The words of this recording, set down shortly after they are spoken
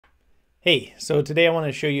Hey, so today I want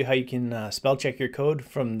to show you how you can spell check your code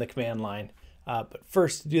from the command line. But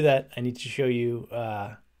first, to do that, I need to show you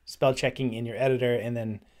spell checking in your editor and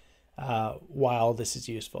then while this is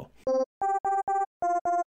useful.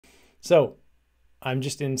 So I'm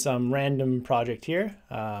just in some random project here.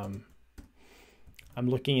 I'm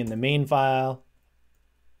looking in the main file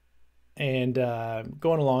and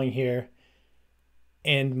going along here,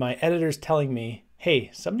 and my editor's telling me,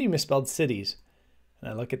 hey, somebody misspelled cities. And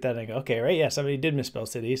I look at that and I go, okay, right, yeah, somebody did misspell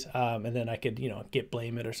cities. And then I could, git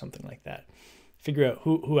blame it or something like that. Figure out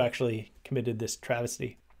who actually committed this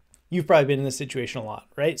travesty. You've probably been in this situation a lot,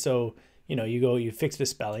 right? So, you fix the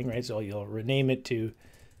spelling, right? So you'll rename it to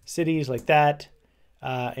cities like that.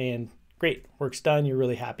 And great, work's done. You're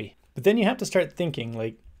really happy. But then you have to start thinking,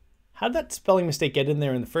 like, how did that spelling mistake get in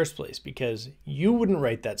there in the first place? Because you wouldn't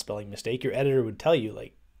write that spelling mistake. Your editor would tell you,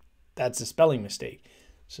 like, that's a spelling mistake.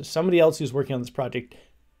 So somebody else who's working on this project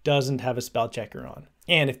doesn't have a spell checker on.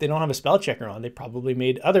 And if they don't have a spell checker on, they probably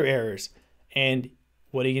made other errors. And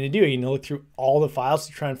what are you going to do? Are you going to look through all the files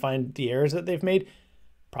to try and find the errors that they've made?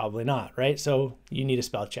 Probably not, right? So you need a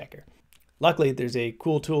spell checker. Luckily, there's a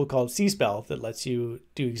cool tool called Cspell that lets you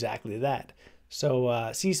do exactly that. So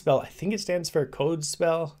Cspell, I think it stands for code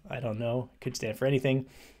spell. I don't know. It could stand for anything.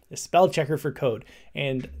 A spell checker for code.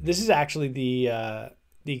 And this is actually the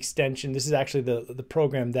extension. This is actually the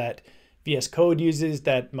program that VS Code uses,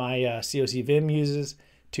 that my COC Vim uses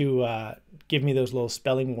to give me those little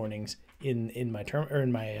spelling warnings in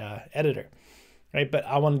my editor, right? But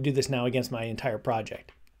I want to do this now against my entire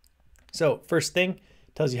project. So first thing,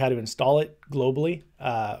 tells you how to install it globally,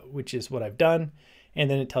 which is what I've done, and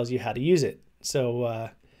then it tells you how to use it.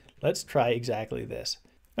 So let's try exactly this.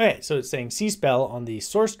 All right, so it's saying Cspell on the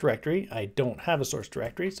source directory. I don't have a source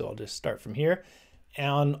directory, so I'll just start from here.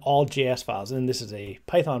 On all JS files, and this is a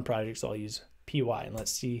Python project, so I'll use py, and let's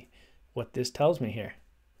see what this tells me here.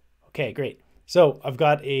 Okay, great. So I've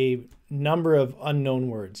got a number of unknown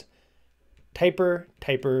words. Typer,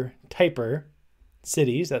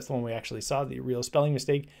 cities, that's the one we actually saw, the real spelling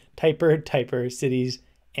mistake. Typer, cities,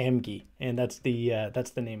 amgi, and that's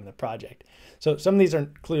the name of the project. So some of these are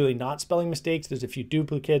clearly not spelling mistakes. There's a few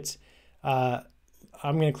duplicates. I'm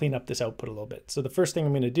going to clean up this output a little bit. So the first thing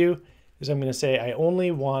I'm going to do is I'm going to say I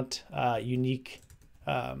only want unique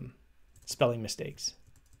spelling mistakes.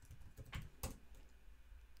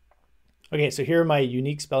 Okay, so here are my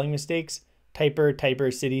unique spelling mistakes: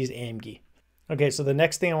 typer, cities, amgi. Okay, so the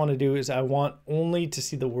next thing I want to do is I want only to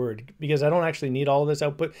see the word, because I don't actually need all of this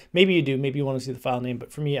output. Maybe you do, maybe you want to see the file name,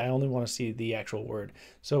 but for me, I only want to see the actual word.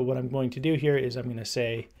 So what I'm going to do here is I'm going to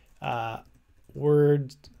say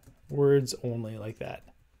words only, like that.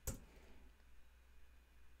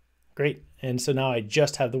 Great. And so now I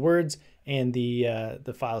just have the words and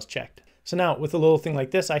the files checked. So now with a little thing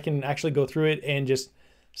like this, I can actually go through it and just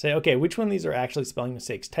say, okay, which one of these are actually spelling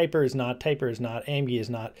mistakes? Typer is not, amgi is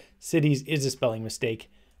not, cities is a spelling mistake.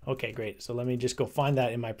 Okay, great. So let me just go find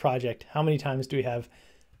that in my project. How many times do we have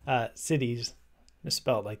cities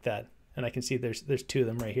misspelled like that? And I can see there's two of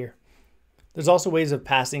them right here. There's also ways of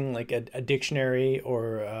passing like a dictionary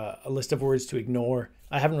or a list of words to ignore.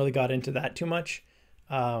 I haven't really got into that too much.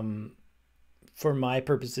 For my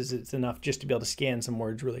purposes, it's enough just to be able to scan some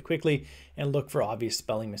words really quickly and look for obvious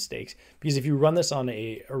spelling mistakes. Because if you run this on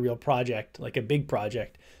a real project, like a big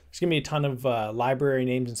project, there's going to be a ton of library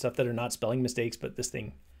names and stuff that are not spelling mistakes, but this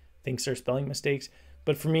thing thinks they're spelling mistakes.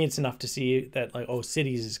 But for me, it's enough to see that, like, oh,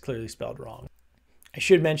 cities is clearly spelled wrong. I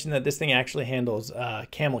should mention that this thing actually handles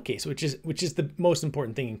camel case, which is the most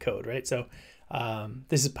important thing in code, right? So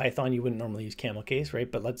this is Python. You wouldn't normally use camel case,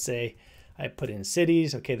 right? But let's say I put in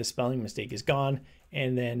cities. Okay, the spelling mistake is gone.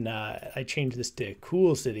 And then I change this to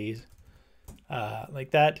cool cities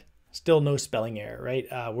like that. Still no spelling error, right?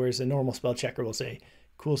 Whereas a normal spell checker will say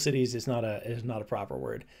cool cities is not a proper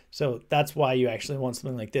word. So that's why you actually want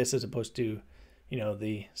something like this as opposed to,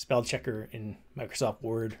 the spell checker in Microsoft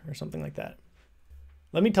Word or something like that.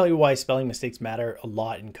 Let me tell you why spelling mistakes matter a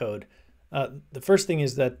lot in code. The first thing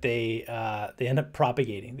is that they end up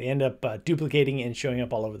propagating. They end up duplicating and showing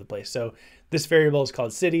up all over the place. So this variable is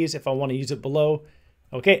called cities. If I want to use it below,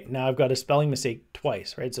 okay, now I've got a spelling mistake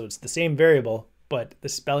twice, right? So it's the same variable, but the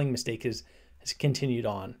spelling mistake has continued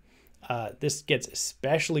on. This gets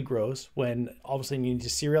especially gross when all of a sudden you need to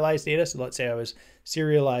serialize data. So let's say I was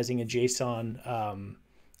serializing a JSON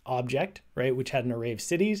object, right, which had an array of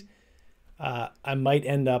cities. I might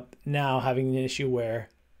end up now having an issue where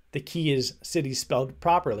the key is cities spelled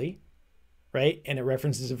properly, right? And it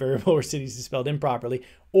references a variable where cities is spelled improperly.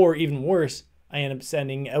 Or even worse, I end up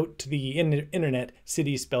sending out to the internet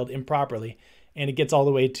cities spelled improperly. And it gets all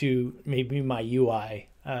the way to maybe my UI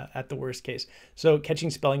at the worst case. So catching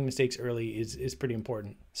spelling mistakes early is pretty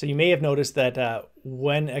important. So you may have noticed that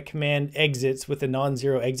when a command exits with a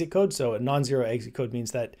non-zero exit code, so a non-zero exit code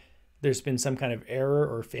means that there's been some kind of error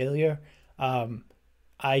or failure,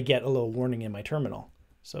 I get a little warning in my terminal.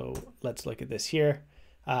 So let's look at this here.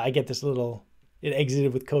 I get this little, it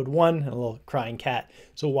exited with code 1, and a little crying cat.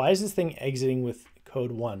 So why is this thing exiting with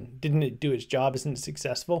code 1? Didn't it do its job? Isn't it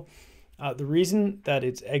successful? The reason that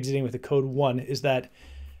it's exiting with a code 1 is that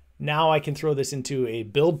now I can throw this into a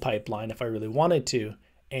build pipeline if I really wanted to,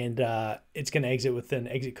 and it's going to exit with an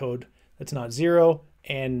exit code that's not 0,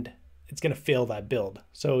 and it's going to fail that build.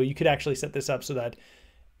 So you could actually set this up so that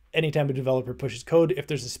anytime a developer pushes code, if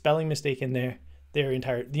there's a spelling mistake in there, the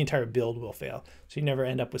entire build will fail. So you never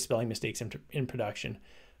end up with spelling mistakes in production.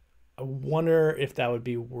 I wonder if that would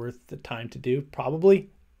be worth the time to do. Probably,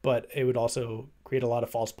 but it would also create a lot of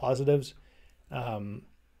false positives.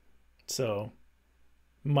 So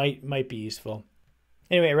might be useful.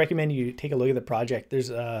 Anyway, I recommend you take a look at the project. There's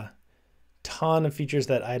a ton of features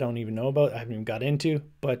that I don't even know about, I haven't even got into,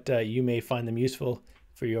 but you may find them useful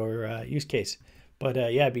for your use case.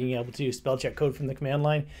 But yeah, being able to spell check code from the command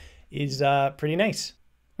line is pretty nice.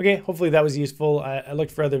 Okay, hopefully that was useful. I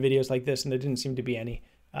looked for other videos like this and there didn't seem to be any.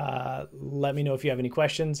 Let me know if you have any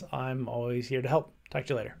questions. I'm always here to help. Talk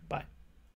to you later. Bye.